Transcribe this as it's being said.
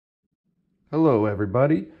Hello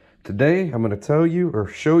everybody. Today I'm going to tell you or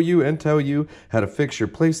show you and tell you how to fix your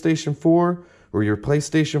PlayStation 4 or your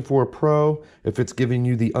PlayStation 4 Pro if it's giving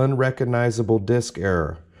you the unrecognizable disc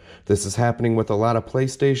error. This is happening with a lot of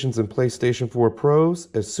PlayStations and PlayStation 4 Pros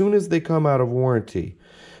as soon as they come out of warranty.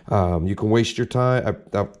 You can waste your time.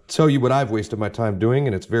 I'll tell you what I've wasted my time doing,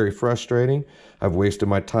 and it's very frustrating. I've wasted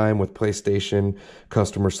my time with PlayStation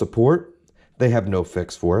customer support. They have no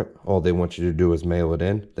fix for it. All they want you to do is mail it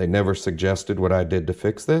in. They never suggested what I did to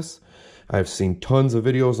fix this. I've seen tons of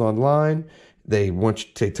videos online. They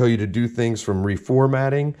tell you to do things from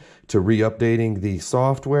reformatting to re-updating the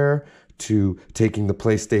software to taking the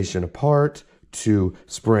PlayStation apart to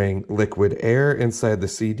spraying liquid air inside the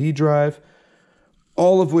CD drive,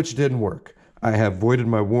 all of which didn't work. I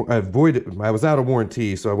was out of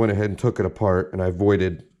warranty, so I went ahead and took it apart, and I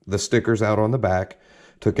voided the stickers out on the back.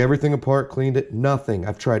 Took everything apart, cleaned it, nothing.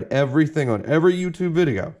 I've tried everything on every YouTube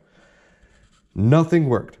video. Nothing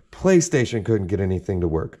worked. PlayStation couldn't get anything to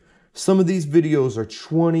work. Some of these videos are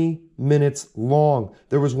 20 minutes long.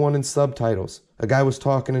 There was one in subtitles. A guy was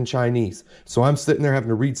talking in Chinese. So I'm sitting there having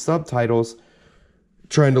to read subtitles,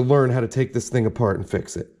 trying to learn how to take this thing apart and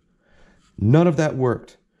fix it. None of that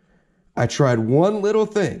worked. I tried one little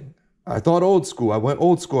thing. I thought old school. I went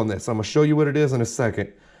old school on this. I'm going to show you what it is in a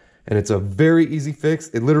second. And it's a very easy fix.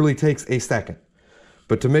 It literally takes a second.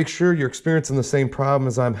 But to make sure you're experiencing the same problem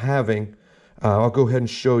as I'm having, I'll go ahead and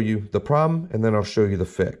show you the problem, and then I'll show you the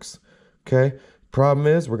fix. Okay? Problem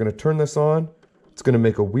is, we're going to turn this on. It's going to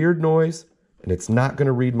make a weird noise, and it's not going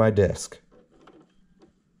to read my disc.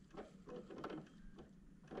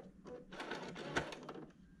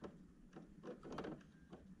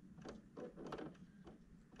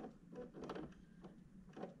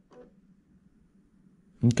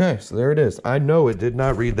 Okay, so there it is. I know it did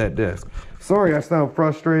not read that disc. Sorry, I sound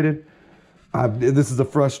frustrated. This is a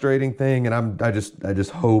frustrating thing, and I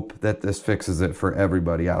just hope that this fixes it for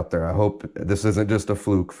everybody out there. I hope this isn't just a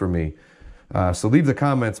fluke for me. So leave the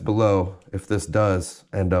comments below if this does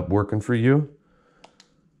end up working for you,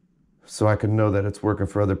 so I can know that it's working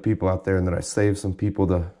for other people out there and that I save some people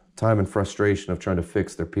the time and frustration of trying to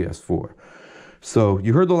fix their PS4. So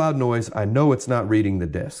you heard the loud noise. I know it's not reading the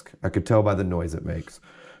disc. I could tell by the noise it makes.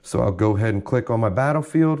 So I'll go ahead and click on my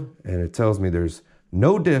Battlefield, and it tells me there's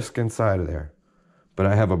no disc inside of there. But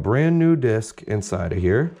I have a brand new disc inside of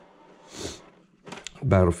here.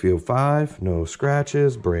 Battlefield 5, no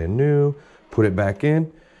scratches, brand new. Put it back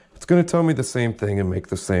in. It's going to tell me the same thing and make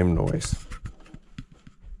the same noise.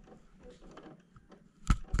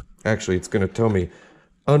 Actually, it's going to tell me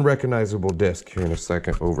unrecognizable disc here in a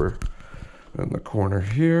second over in the corner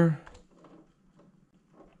here.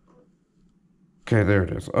 Okay, there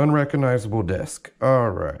it is. Unrecognizable disc. All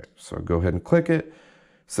right, so go ahead and click it. It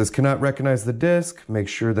says cannot recognize the disc. Make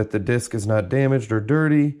sure that the disc is not damaged or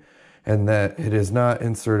dirty and that it is not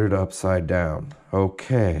inserted upside down.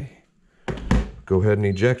 Okay. Go ahead and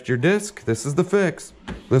eject your disc. This is the fix.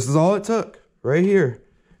 This is all it took right here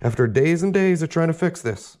after days and days of trying to fix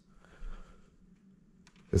this.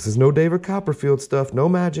 This is no David Copperfield stuff, no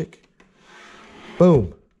magic.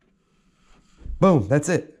 Boom. Boom, that's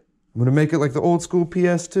it. I'm going to make it like the old school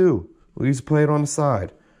PS2. We used to play it on the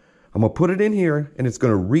side. I'm going to put it in here, and it's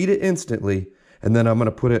going to read it instantly, and then I'm going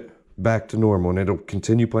to put it back to normal, and it'll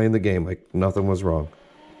continue playing the game like nothing was wrong.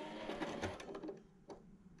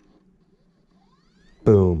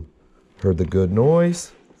 Boom. Heard the good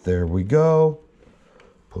noise. There we go.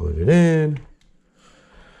 Put it in.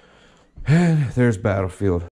 And there's Battlefield.